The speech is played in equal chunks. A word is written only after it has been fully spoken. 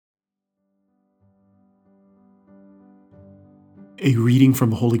A reading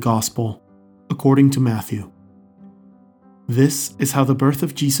from the Holy Gospel according to Matthew. This is how the birth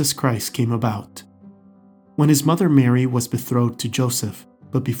of Jesus Christ came about. When his mother Mary was betrothed to Joseph,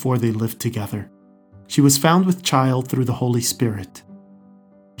 but before they lived together, she was found with child through the Holy Spirit.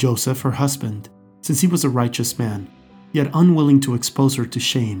 Joseph, her husband, since he was a righteous man, yet unwilling to expose her to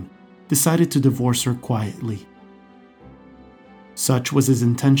shame, decided to divorce her quietly. Such was his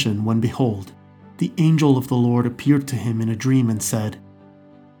intention when, behold, the angel of the Lord appeared to him in a dream and said,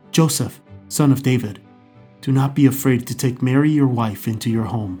 "Joseph, son of David, do not be afraid to take Mary your wife into your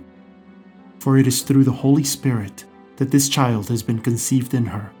home, for it is through the Holy Spirit that this child has been conceived in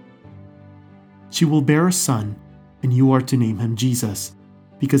her. She will bear a son, and you are to name him Jesus,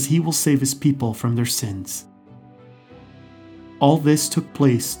 because he will save his people from their sins." All this took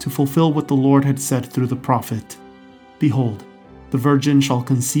place to fulfill what the Lord had said through the prophet, "Behold, the virgin shall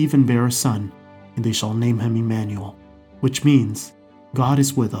conceive and bear a son, and they shall name him Emmanuel," which means, God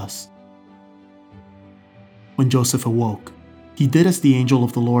is with us. When Joseph awoke, he did as the angel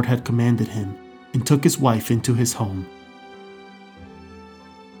of the Lord had commanded him, and took his wife into his home.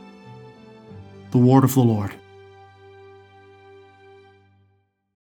 The word of the Lord.